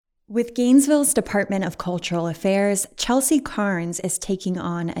With Gainesville's Department of Cultural Affairs, Chelsea Carnes is taking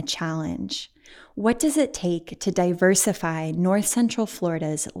on a challenge. What does it take to diversify North Central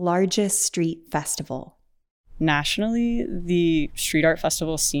Florida's largest street festival? Nationally, the street art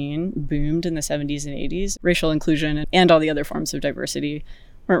festival scene boomed in the 70s and 80s. Racial inclusion and all the other forms of diversity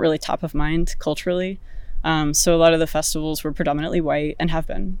weren't really top of mind culturally. So a lot of the festivals were predominantly white and have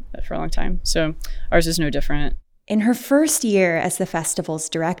been for a long time. So ours is no different. In her first year as the festival's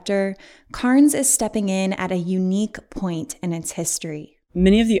director, Carnes is stepping in at a unique point in its history.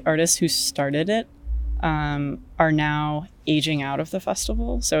 Many of the artists who started it are now aging out of the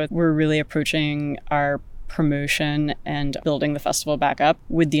festival. So we're really approaching our promotion and building the festival back up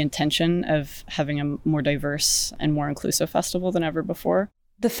with the intention of having a more diverse and more inclusive festival than ever before.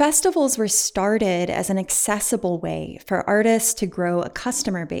 The festivals were started as an accessible way for artists to grow a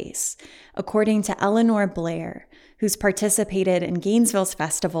customer base, according to Eleanor Blair, who's participated in Gainesville's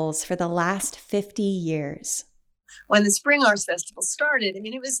festivals for the last 50 years. When the Spring Arts Festival started,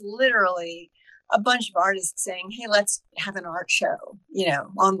 it was literally a bunch of artists saying, hey, let's have an art show,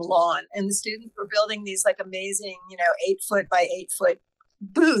 on the lawn. And the students were building these amazing, 8-foot by 8-foot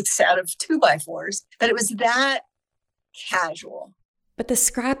booths out of 2x4s. But it was that casual. But the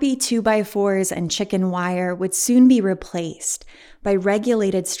scrappy 2x4s and chicken wire would soon be replaced by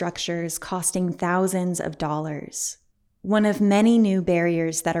regulated structures costing thousands of dollars. One of many new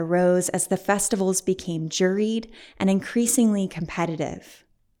barriers that arose as the festivals became juried and increasingly competitive.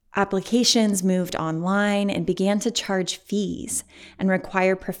 Applications moved online and began to charge fees and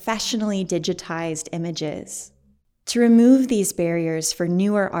require professionally digitized images. To remove these barriers for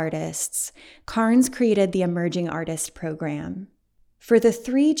newer artists, Carnes created the Emerging Artist Program. For the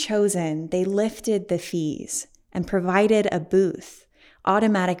 3 chosen, they lifted the fees and provided a booth,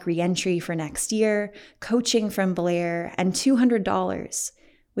 automatic reentry for next year, coaching from Blair, and $200,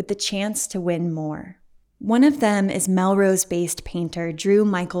 with the chance to win more. One of them is Melrose-based painter Drew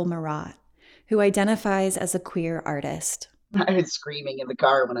Michael Marat, who identifies as a queer artist. I was screaming in the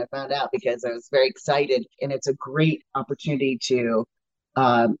car when I found out because I was very excited, and it's a great opportunity to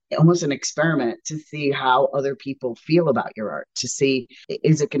almost an experiment to see how other people feel about your art, to see,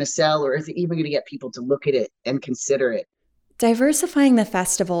 is it going to sell, or is it even going to get people to look at it and consider it? Diversifying the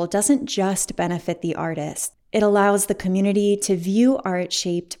festival doesn't just benefit the artist. It allows the community to view art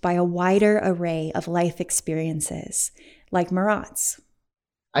shaped by a wider array of life experiences, like Marat's.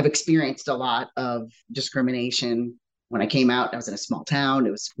 I've experienced a lot of discrimination. When I came out, I was in a small town.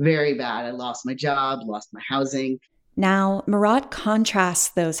 It was very bad. I lost my job, lost my housing. Now, Marat contrasts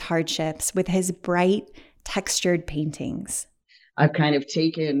those hardships with his bright, textured paintings. I've kind of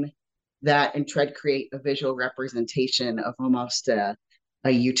taken that and tried to create a visual representation of almost a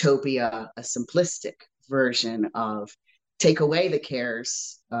utopia, a simplistic version of take away the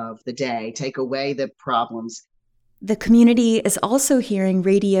cares of the day, take away the problems. The community is also hearing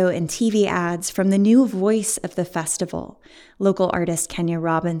radio and TV ads from the new voice of the festival, local artist Kenya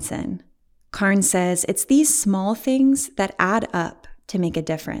Robinson. Carnes says it's these small things that add up to make a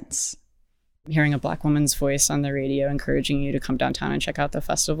difference. Hearing a Black woman's voice on the radio encouraging you to come downtown and check out the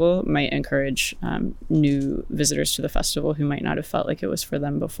festival might encourage new visitors to the festival who might not have felt like it was for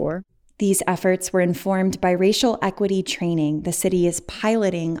them before. These efforts were informed by racial equity training the city is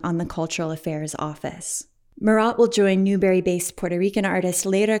piloting on the Cultural Affairs Office. Marat will join Newberry-based Puerto Rican artist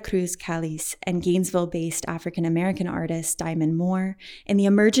Leira Cruz Callis and Gainesville-based African-American artist Diamond Moore in the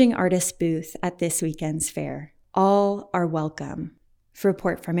Emerging Artist booth at this weekend's fair. All are welcome. For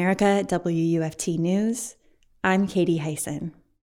Report for America, WUFT News, I'm Katie Hyson.